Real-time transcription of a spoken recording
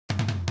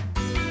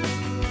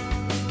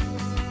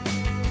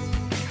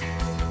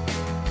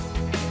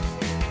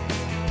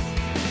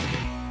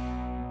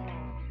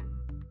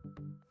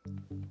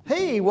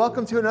Hey,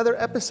 welcome to another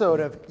episode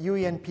of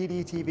UEN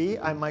PDTV.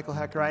 I'm Michael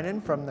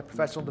Hakkarainen from the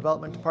Professional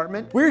Development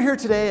Department. We're here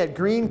today at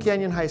Green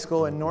Canyon High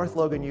School in North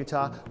Logan,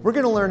 Utah. We're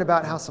going to learn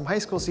about how some high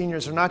school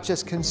seniors are not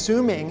just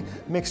consuming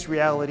mixed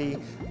reality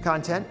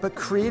content, but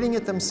creating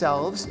it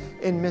themselves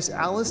in Miss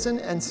Alison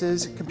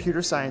Ence's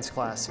computer science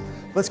class.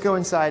 Let's go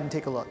inside and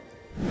take a look.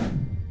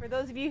 For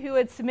those of you who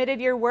had submitted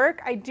your work,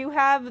 I do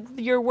have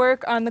your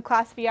work on the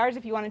class VRs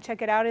if you want to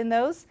check it out in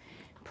those.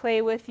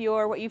 Play with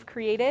what you've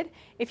created.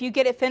 If you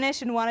get it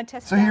finished and want to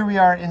test it out. So here we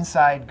are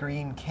inside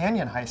Green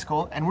Canyon High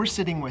School, and we're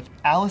sitting with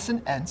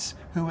Alison Ence,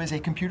 who is a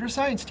computer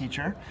science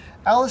teacher.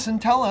 Alison,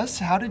 tell us,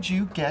 how did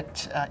you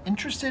get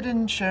interested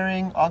in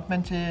sharing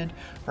augmented,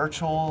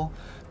 virtual,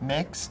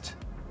 mixed,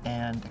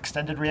 and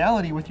extended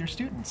reality with your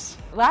students?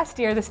 Last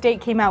year, the state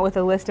came out with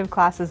a list of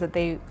classes that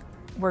they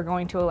were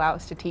going to allow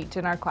us to teach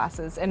in our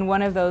classes, and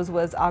one of those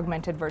was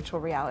augmented virtual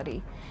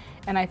reality.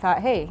 And I thought,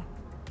 hey,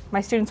 my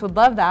students would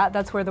love that.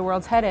 That's where the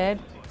world's headed.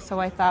 So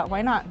I thought,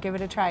 why not? Give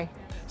it a try.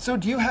 So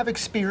do you have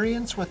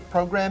experience with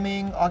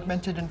programming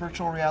augmented and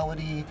virtual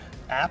reality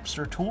apps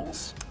or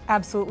tools?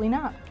 Absolutely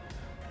not.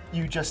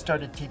 You just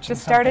started teaching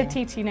Just started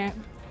teaching it.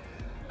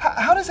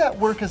 How does that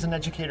work as an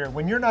educator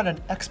when you're not an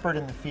expert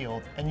in the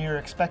field and you're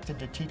expected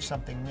to teach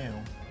something new?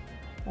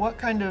 What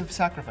kind of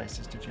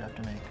sacrifices did you have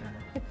to make?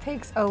 It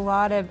takes a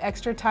lot of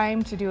extra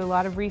time to do a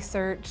lot of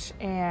research,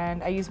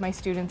 and I use my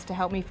students to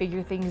help me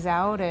figure things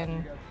out.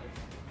 And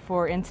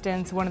for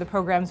instance, one of the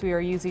programs we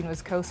were using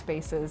was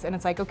CoSpaces, and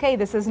it's like, okay,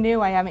 this is new,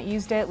 I haven't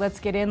used it,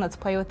 let's get in, let's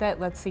play with it,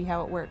 let's see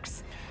how it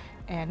works.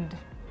 And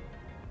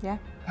yeah.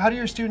 How do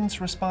your students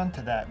respond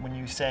to that when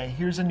you say,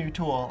 here's a new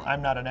tool,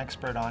 I'm not an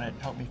expert on it,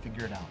 help me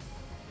figure it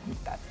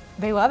out?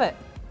 They love it.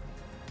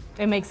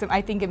 It makes them,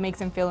 I think it makes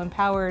them feel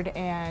empowered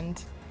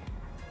and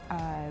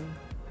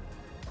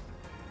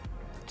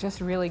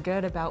just really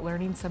good about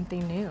learning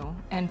something new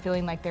and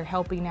feeling like they're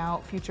helping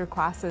out future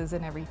classes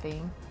and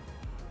everything.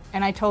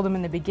 And I told them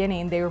in the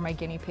beginning they were my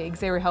guinea pigs.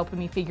 They were helping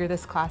me figure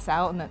this class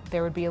out and that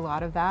there would be a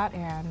lot of that,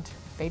 and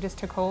they just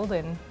took hold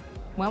and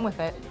went with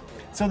it.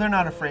 So they're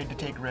not afraid to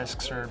take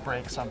risks or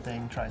break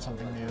something, try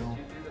something new?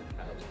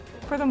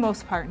 For the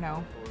most part,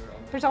 no.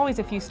 There's always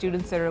a few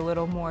students that are a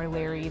little more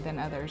leery than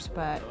others,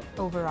 but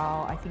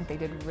overall I think they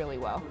did really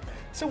well.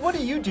 So what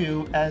do you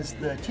do as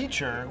the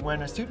teacher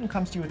when a student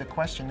comes to you with a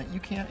question that you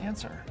can't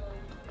answer?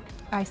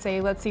 I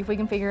say, let's see if we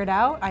can figure it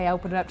out. I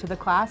open it up to the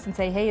class and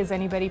say, hey, has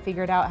anybody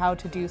figured out how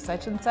to do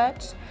such and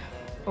such?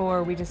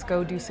 Or we just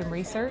go do some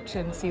research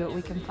and see what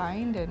we can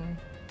find. And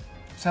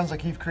sounds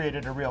like you've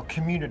created a real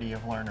community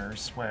of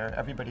learners where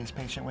everybody's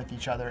patient with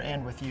each other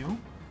and with you.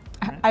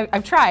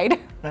 I've tried.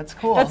 That's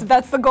cool.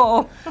 That's the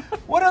goal.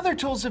 What other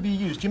tools have you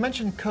used? You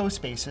mentioned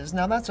CoSpaces.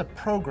 Now that's a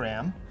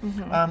program.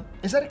 Mm-hmm.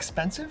 Is that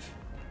expensive?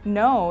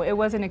 No, it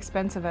wasn't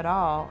expensive at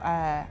all.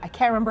 I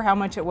can't remember how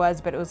much it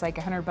was, but it was like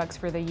 $100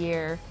 for the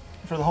year.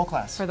 For the whole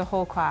class? For the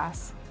whole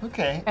class.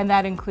 Okay. And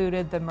that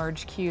included the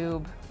Merge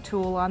Cube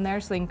tool on there,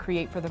 so they can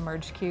create for the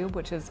Merge Cube,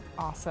 which is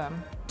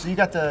awesome. So you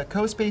got the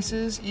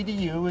CoSpaces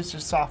EDU is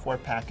just software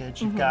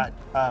package. You've got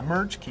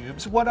Merge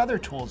Cubes. What other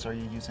tools are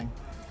you using?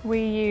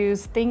 We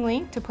use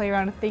ThingLink to play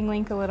around with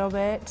ThingLink a little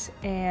bit,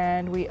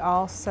 and we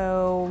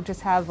also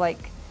just have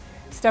like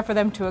stuff for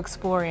them to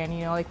explore in.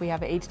 You know, like we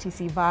have a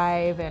HTC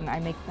Vive, and I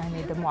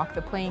made them walk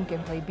the plank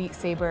and play Beat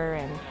Saber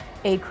and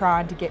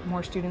Acron to get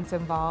more students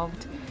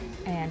involved.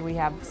 And we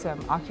have some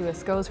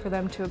Oculus Go's for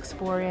them to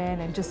explore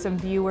in, and just some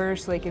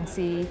viewers so they can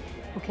see,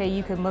 okay,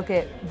 you can look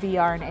at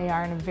VR and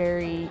AR in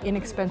very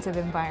inexpensive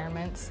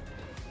environments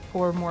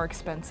or more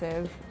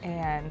expensive,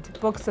 and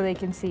books so they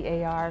can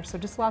see AR. So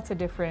just lots of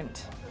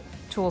different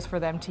tools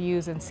for them to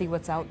use and see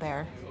what's out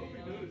there.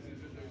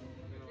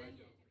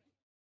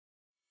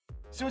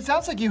 So it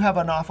sounds like you have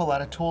an awful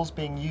lot of tools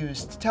being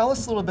used. Tell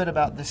us a little bit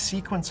about the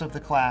sequence of the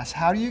class.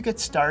 How do you get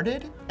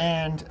started,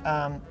 and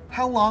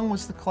how long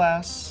was the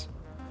class,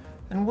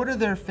 and what are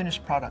their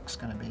finished products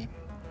going to be?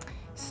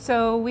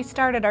 So we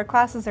started, our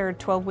classes are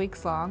 12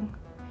 weeks long,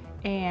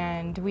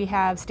 and we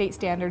have state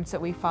standards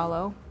that we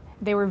follow.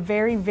 They were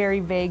very,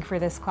 very vague for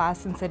this class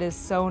since it is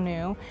so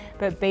new,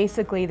 but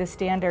basically the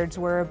standards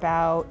were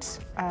about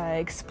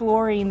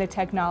exploring the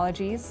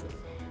technologies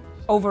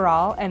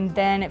overall, and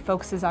then it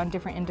focuses on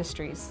different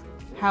industries.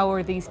 How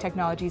are these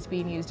technologies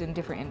being used in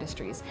different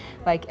industries,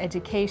 like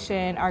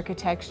education,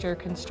 architecture,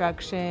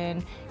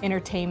 construction,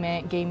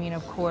 entertainment, gaming,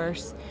 of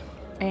course.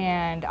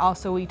 And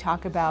also we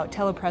talk about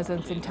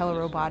telepresence and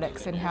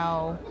telerobotics and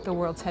how the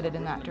world's headed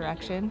in that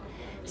direction.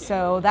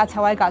 So that's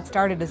how I got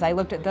started, is I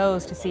looked at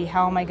those to see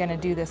how am I going to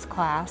do this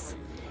class,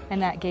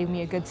 and that gave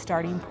me a good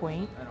starting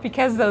point.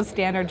 Because those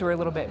standards were a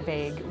little bit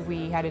vague,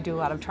 we had to do a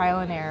lot of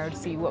trial and error to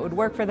see what would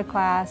work for the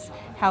class,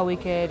 how we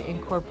could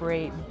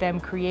incorporate them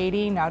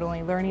creating, not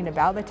only learning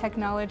about the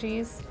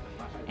technologies,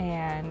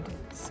 and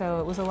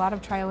so it was a lot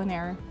of trial and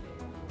error.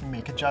 You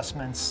make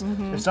adjustments.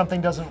 If something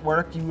doesn't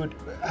work,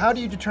 how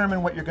do you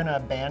determine what you're going to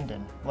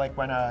abandon? Like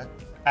when an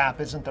app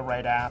isn't the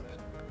right app,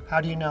 how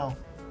do you know?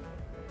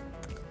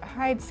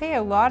 I'd say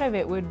a lot of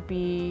it would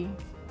be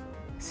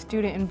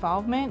student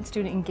involvement,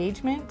 student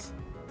engagement.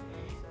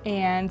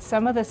 And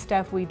some of the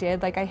stuff we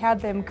did, like I had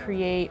them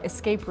create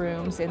escape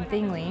rooms in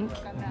ThingLink,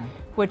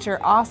 which are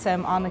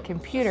awesome on the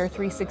computer,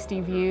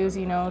 360 views,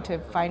 you know, to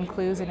find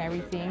clues and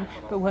everything.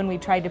 But when we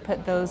tried to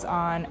put those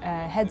on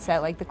a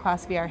headset, like the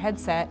Class VR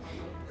headset,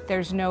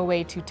 there's no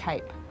way to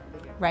type,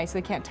 right? So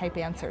they can't type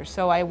answers.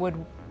 So I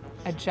would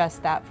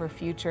adjust that for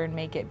future and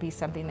make it be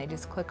something they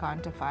just click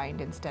on to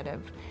find instead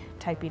of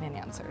typing in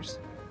answers,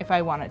 if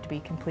I want it to be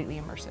completely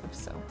immersive.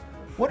 So,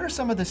 what are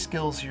some of the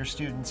skills your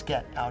students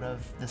get out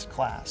of this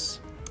class?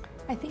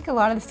 I think a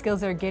lot of the skills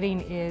they're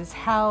getting is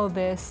how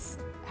this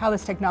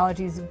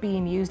technology is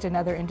being used in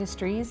other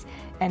industries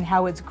and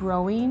how it's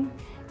growing,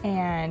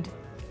 and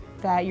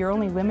that you're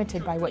only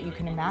limited by what you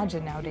can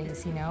imagine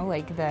nowadays, you know,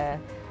 like the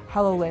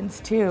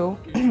HoloLens too.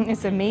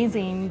 It's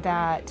amazing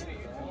that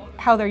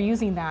how they're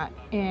using that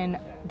in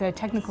the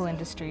technical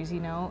industries, you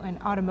know,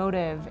 and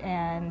automotive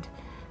and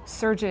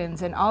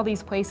surgeons and all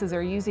these places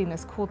are using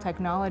this cool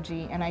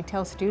technology. And I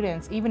tell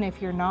students, even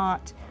if you're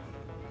not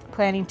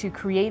planning to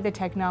create the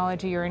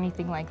technology or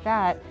anything like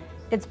that,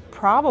 it's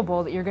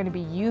probable that you're going to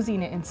be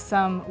using it in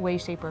some way,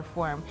 shape, or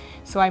form.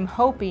 So I'm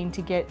hoping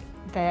to get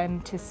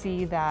them to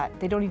see that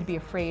they don't need to be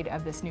afraid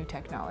of this new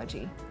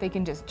technology. They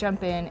can just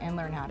jump in and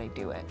learn how to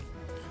do it.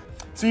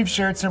 So you've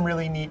shared some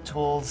really neat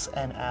tools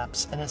and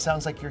apps, and it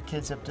sounds like your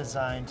kids have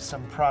designed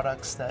some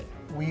products that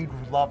we'd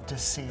love to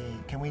see.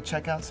 Can we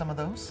check out some of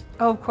those?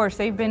 Oh, of course.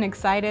 They've been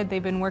excited.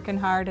 They've been working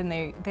hard, and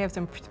they have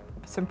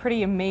some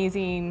pretty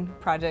amazing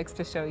projects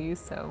to show you.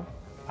 So,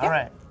 all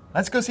right,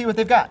 let's go see what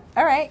they've got.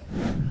 All right.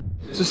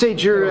 So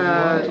Sage, you're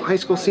a high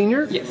school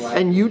senior? Yes.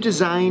 And you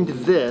designed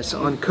this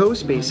on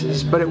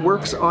CoSpaces, but it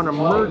works on a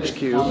merge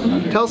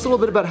cube. Tell us a little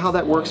bit about how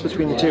that works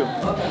between the two.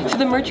 So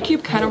the merge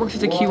cube kind of works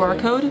as a QR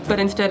code, but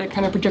instead it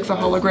kind of projects a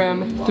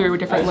hologram through a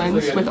different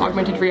lens with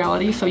augmented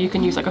reality. So you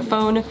can use like a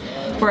phone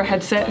or a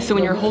headset. So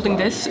when you're holding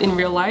this in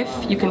real life,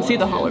 you can see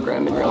the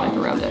hologram in real life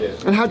around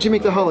it. And how'd you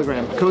make the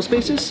hologram?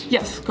 CoSpaces?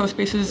 Yes,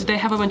 CoSpaces. They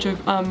have a bunch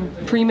of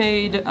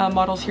pre-made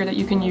models here that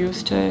you can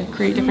use to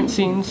create different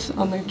scenes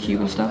on the cube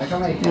and stuff.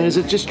 And is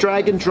it just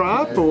drag and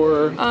drop,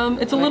 or?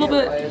 It's a little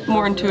bit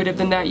more intuitive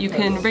than that. You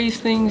can raise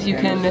things, you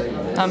can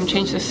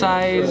change the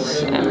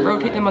size,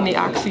 rotate them on the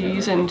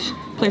axes, and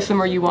place them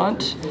where you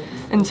want.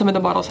 And some of the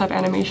models have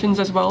animations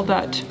as well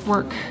that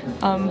work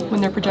when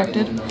they're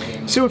projected.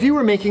 So if you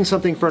were making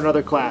something for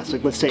another class,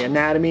 like let's say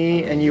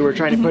anatomy, and you were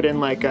trying to put in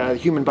like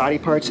human body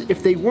parts,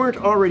 if they weren't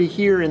already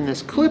here in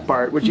this clip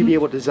art, would you be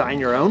able to design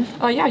your own?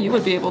 Yeah, you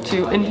would be able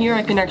to. In here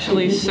I can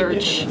actually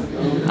search,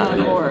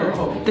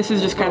 or this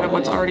is just kind of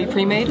what's already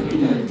pre-made.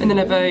 And then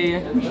if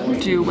I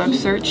do web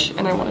search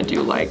and I want to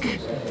do like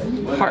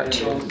heart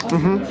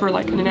for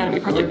like an anatomy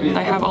project,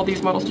 I have all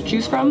these models to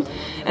choose from,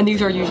 and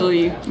these are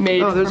usually made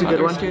from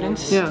other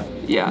students. Yeah.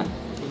 Yeah.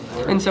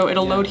 And so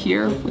it'll load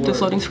here with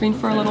this loading screen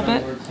for a little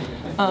bit.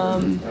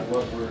 And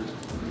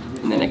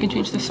then I can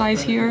change the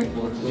size here,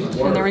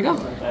 and there we go.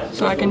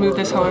 So I can move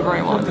this however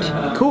I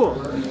want. Cool.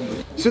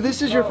 So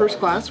this is your first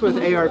class with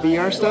AR,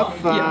 VR stuff.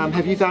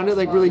 Have you found it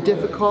like really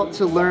difficult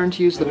to learn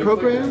to use the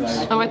programs?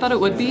 I thought it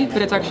would be,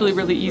 but it's actually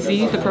really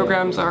easy. The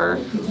programs are,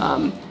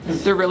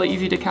 they're really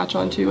easy to catch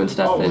on to and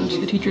stuff, and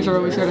the teachers are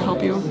always there to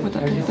help you with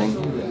that kind of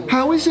thing.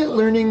 How is it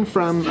learning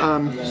from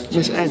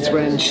Ms. Ence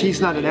when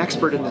she's not an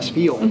expert in this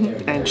field,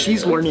 and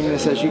she's learning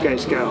this as you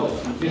guys go?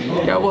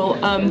 Yeah, well,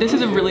 this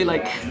is a really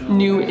like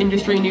new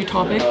industry, new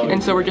topic,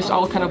 and so we're just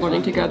all kind of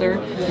learning together.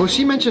 Well,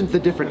 she mentioned the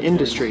different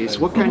industries.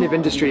 What kind of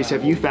industries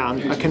have you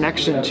found a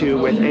connection to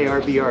with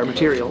AR, VR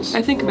materials?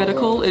 I think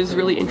medical is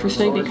really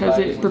interesting because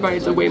it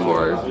provides a way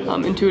more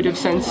intuitive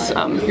sense.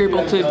 You're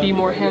able to be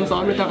more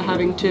hands-on without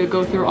having to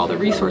go through all the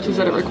resources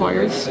that it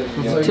requires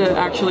to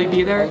actually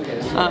be there.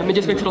 It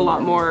just makes it a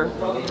lot more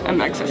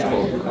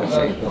accessible, I would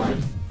say.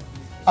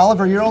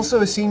 Oliver, you're also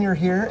a senior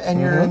here, and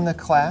you're in the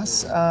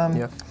class.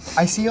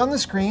 I see on the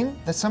screen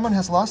that someone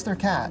has lost their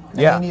cat, and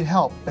they need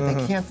help, but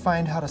they can't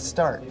find how to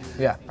start.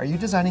 Are you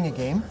designing a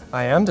game?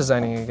 I am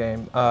designing a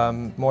game.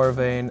 More of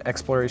an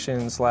exploration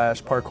 /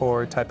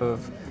 parkour type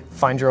of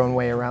find your own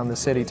way around the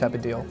city type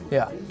of deal.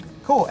 Yeah.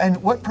 Cool.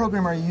 And what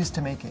program are you used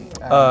to making?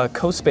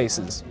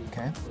 CoSpaces.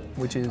 Okay.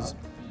 Which is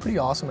pretty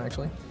awesome,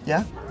 actually.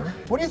 Yeah?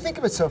 What do you think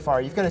of it so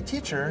far? You've got a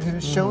teacher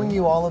who's showing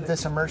you all of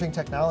this emerging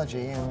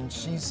technology, and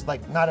she's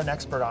like not an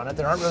expert on it.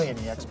 There aren't really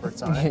any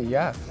experts on it.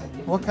 Yeah.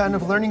 What kind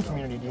of learning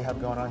community do you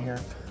have going on here?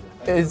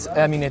 It's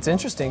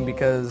interesting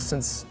because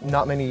since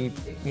not many,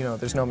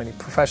 there's not many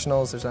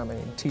professionals, there's not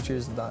many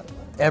teachers, not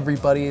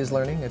everybody is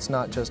learning. It's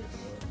not just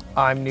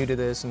I'm new to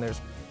this and there's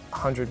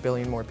 100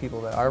 billion more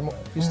people that are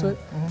used to it,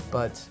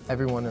 but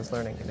everyone is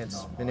learning, and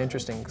it's an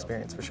interesting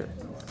experience for sure.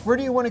 Where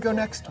do you want to go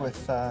next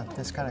with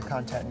this kind of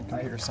content in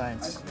computer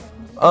science?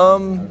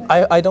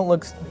 I don't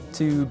look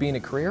to be in a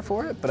career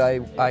for it, but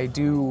I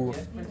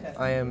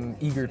am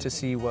eager to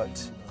see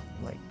what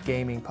like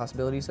gaming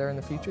possibilities there in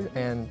the future,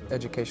 and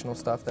educational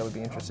stuff that would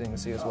be interesting to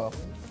see as well.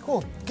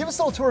 Cool. Give us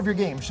a little tour of your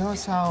game. Show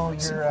us how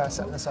you're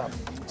setting this up.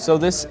 So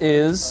this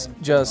is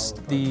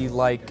just the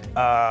like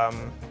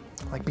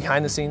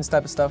behind the scenes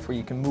type of stuff where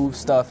you can move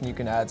stuff and you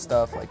can add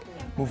stuff. Like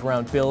move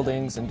around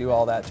buildings and do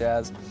all that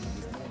jazz.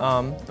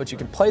 But you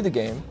can play the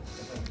game,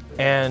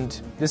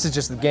 and this is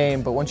just the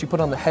game, but once you put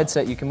on the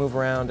headset, you can move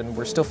around, and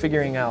we're still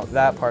figuring out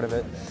that part of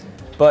it.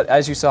 But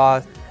as you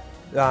saw,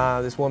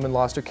 this woman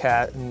lost her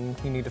cat, and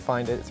you need to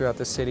find it throughout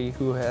the city,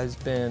 who has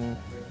been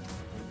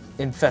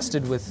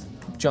infested with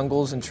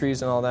jungles and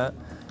trees and all that.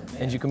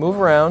 And you can move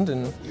around,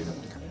 and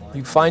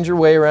you find your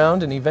way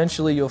around, and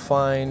eventually you'll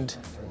find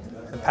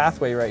a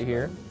pathway right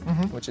here,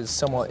 which is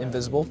somewhat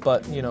invisible,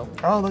 but you know,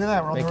 oh, look at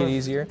that. We're on make the it roof.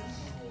 easier.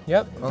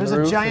 Yep. There's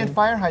a giant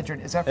fire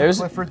hydrant. Is that for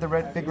Clifford, the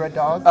big red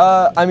dog?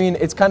 I mean,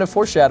 it's kind of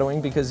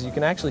foreshadowing because you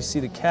can actually see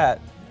the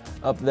cat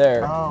up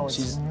there. Oh, it's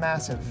She's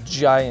massive.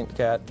 Giant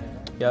cat.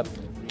 Yep.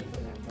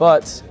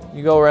 But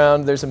you go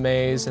around, there's a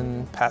maze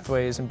and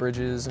pathways and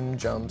bridges and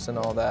jumps and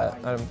all that.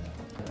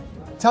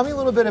 Tell me a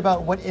little bit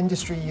about what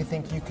industry you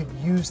think you could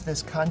use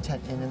this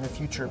content in the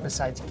future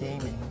besides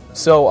gaming.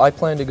 So I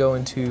plan to go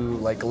into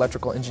like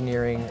electrical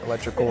engineering,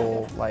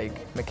 electrical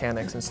like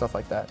mechanics and stuff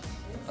like that.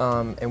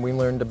 And we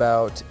learned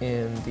about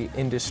in the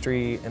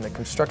industry and the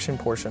construction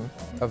portion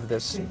of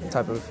this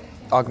type of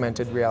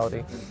augmented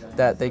reality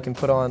that they can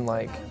put on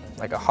like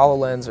a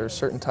HoloLens or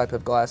certain type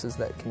of glasses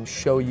that can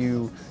show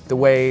you the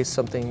way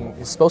something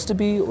is supposed to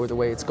be or the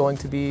way it's going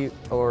to be,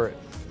 or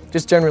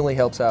just generally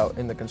helps out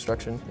in the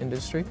construction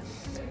industry.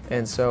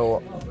 And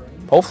so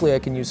hopefully I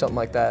can use something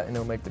like that and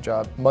it'll make the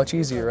job much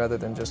easier rather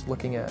than just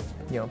looking at,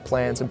 you know,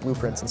 plans and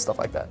blueprints and stuff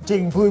like that.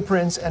 Taking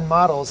blueprints and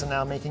models and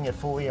now making it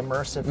fully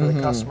immersive for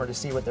the customer to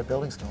see what their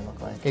building's going to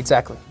look like.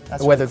 Exactly.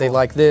 That's whether really they cool.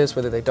 like this,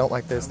 whether they don't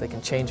like this, they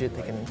can change it,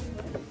 they can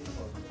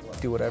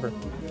do whatever.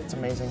 It's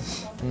amazing.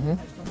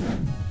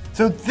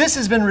 So this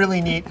has been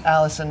really neat,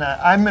 Alison.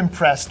 I'm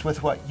impressed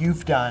with what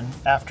you've done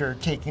after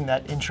taking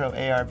that intro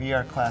AR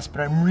VR class, but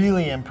I'm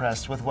really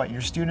impressed with what your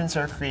students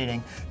are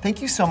creating.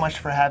 Thank you so much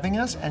for having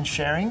us and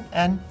sharing,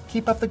 and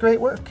keep up the great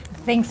work.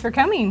 Thanks for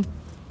coming.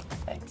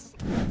 Thanks.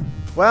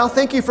 Well,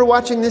 thank you for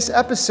watching this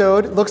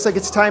episode. Looks like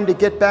it's time to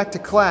get back to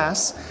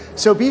class.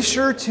 So be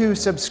sure to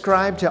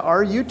subscribe to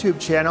our YouTube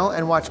channel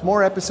and watch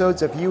more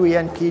episodes of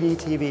UEN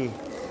PDTV.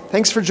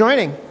 Thanks for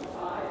joining.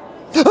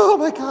 Oh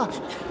my gosh.